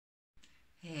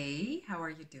how are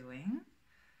you doing?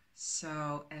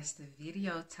 So, as the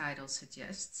video title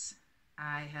suggests,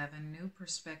 I have a new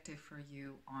perspective for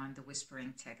you on the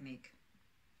whispering technique.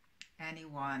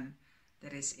 Anyone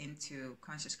that is into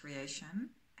conscious creation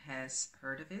has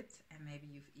heard of it, and maybe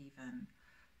you've even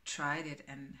tried it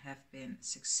and have been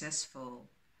successful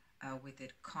with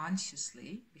it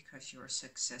consciously because you're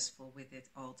successful with it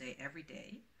all day, every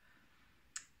day.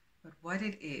 But what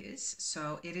it is,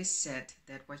 so it is said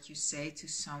that what you say to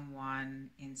someone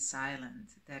in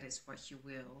silence, that is what you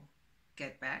will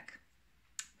get back.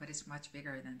 But it's much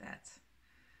bigger than that.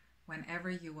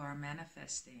 Whenever you are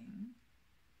manifesting,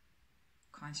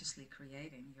 consciously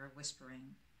creating, you're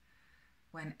whispering.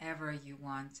 Whenever you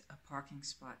want a parking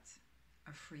spot,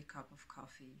 a free cup of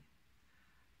coffee,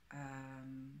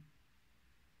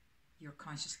 you're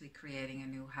consciously creating a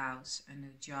new house, a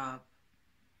new job,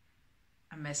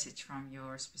 a message from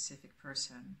your specific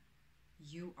person,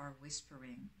 you are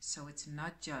whispering. So it's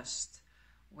not just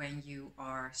when you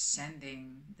are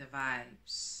sending the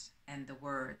vibes and the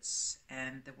words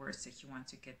that you want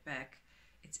to get back.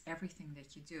 It's everything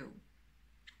that you do.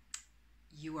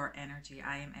 You are energy,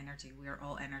 I am energy, we are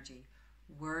all energy.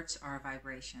 Words are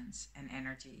vibrations and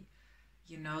energy.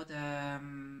 You know the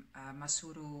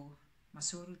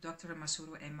Dr.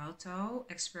 Masaru Emoto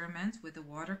experiment with the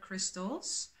water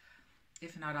crystals?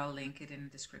 If not, I'll link it in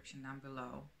the description down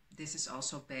below. This is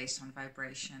also based on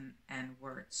vibration and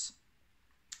words.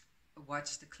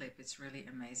 Watch the clip, it's really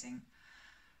amazing.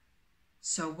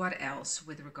 So what else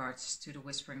with regards to the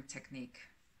whispering technique?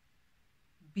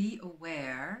 Be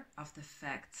aware of the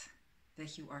fact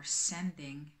that you are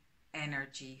sending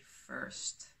energy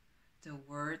first. The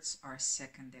words are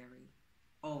secondary,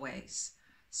 always.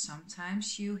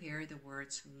 Sometimes you hear the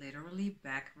words literally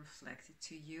back reflected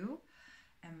to you,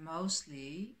 and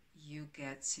mostly you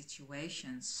get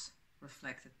situations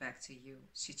reflected back to you,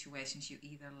 situations you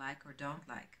either like or don't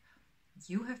like.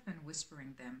 You have been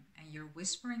whispering them, and you're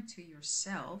whispering to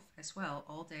yourself as well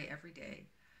all day, every day.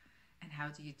 And how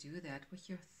do you do that? With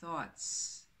your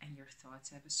thoughts. And your thoughts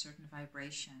have a certain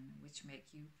vibration which make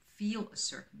you feel a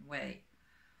certain way.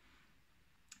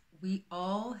 We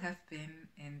all have been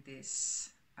in this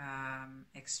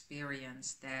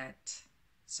experience that,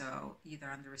 so either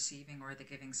on the receiving or the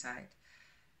giving side,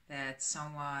 that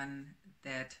someone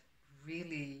that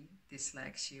really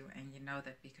dislikes you, and you know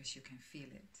that because you can feel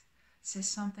it, says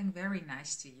something very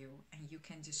nice to you, and you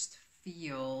can just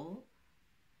feel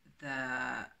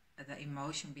the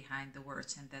emotion behind the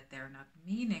words, and that they're not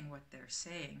meaning what they're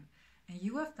saying. And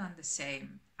you have done the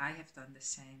same. I have done the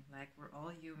same. Like, we're all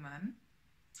human.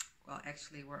 Well,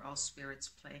 actually, we're all spirits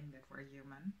playing that we're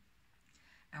human.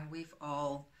 And we've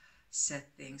all said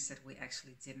things that we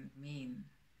actually didn't mean.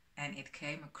 And it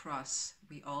came across.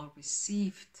 We all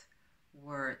received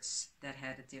words that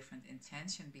had a different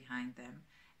intention behind them.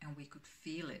 And we could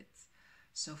feel it.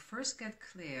 So first get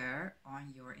clear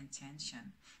on your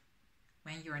intention.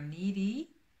 When you're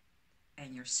needy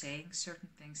and you're saying certain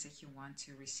things that you want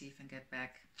to receive and get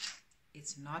back,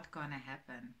 it's not gonna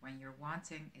happen. When you're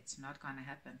wanting, it's not gonna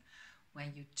happen.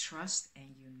 When you trust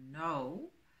and you know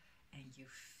and you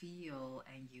feel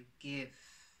and you give,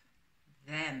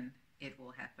 then it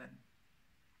will happen.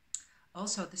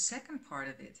 Also, the second part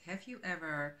of it, have you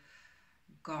ever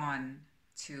gone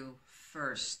to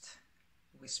first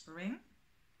whispering,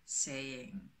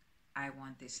 saying, I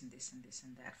want this and this and this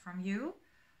and that from you,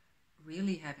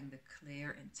 really having the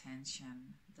clear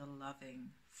intention, the loving,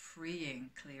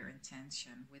 freeing, clear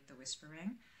intention with the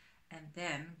whispering, and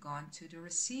then gone to the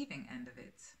receiving end of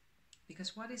it.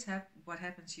 Because what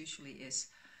happens usually is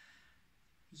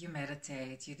you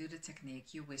meditate, you do the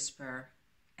technique, you whisper,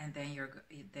 and then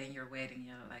you're waiting.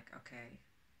 You're like, okay,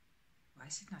 why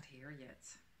is it not here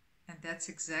yet? And that's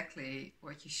exactly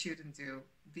what you shouldn't do,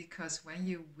 because when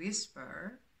you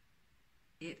whisper,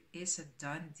 it is a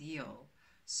done deal.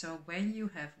 So when you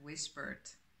have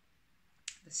whispered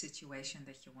the situation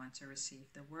that you want to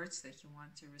receive, the words that you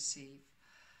want to receive,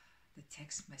 the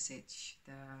text message,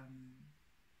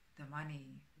 the money,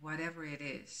 whatever it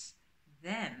is,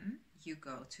 then you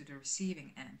go to the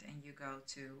receiving end and you go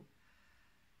to,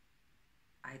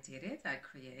 I did it, I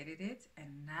created it,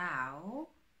 and now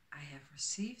I have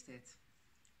received it.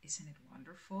 Isn't it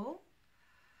wonderful?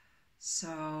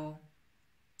 So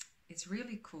it's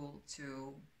really cool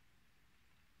to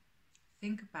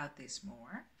think about this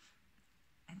more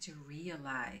and to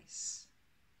realize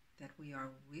that we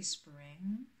are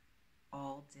whispering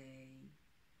all day,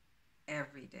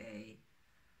 every day.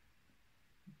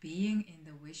 Being in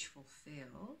the wish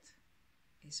fulfilled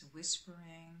is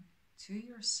whispering to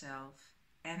yourself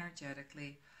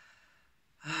energetically,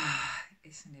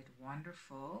 isn't it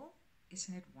wonderful?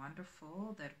 isn't it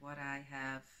wonderful that what I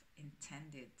have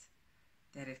intended,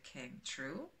 that it came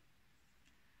true?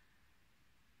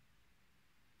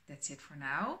 That's it for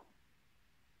now.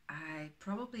 I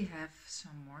probably have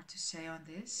some more to say on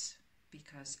this,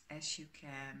 because as you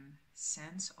can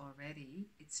sense already,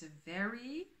 it's a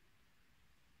very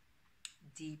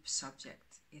deep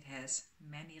subject. It has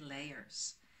many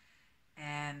layers.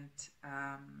 And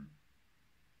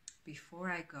before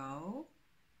I go,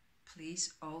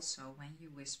 please also, when you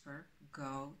whisper,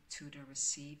 go to the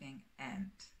receiving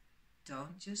end.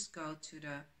 Don't just go to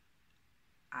the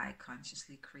I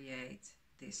consciously create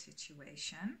this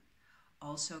situation.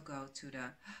 Also go to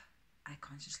the I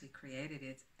consciously created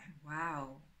it, and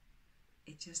wow,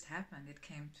 it just happened. It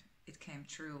came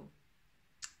true.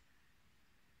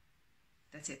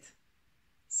 That's it.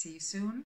 See you soon.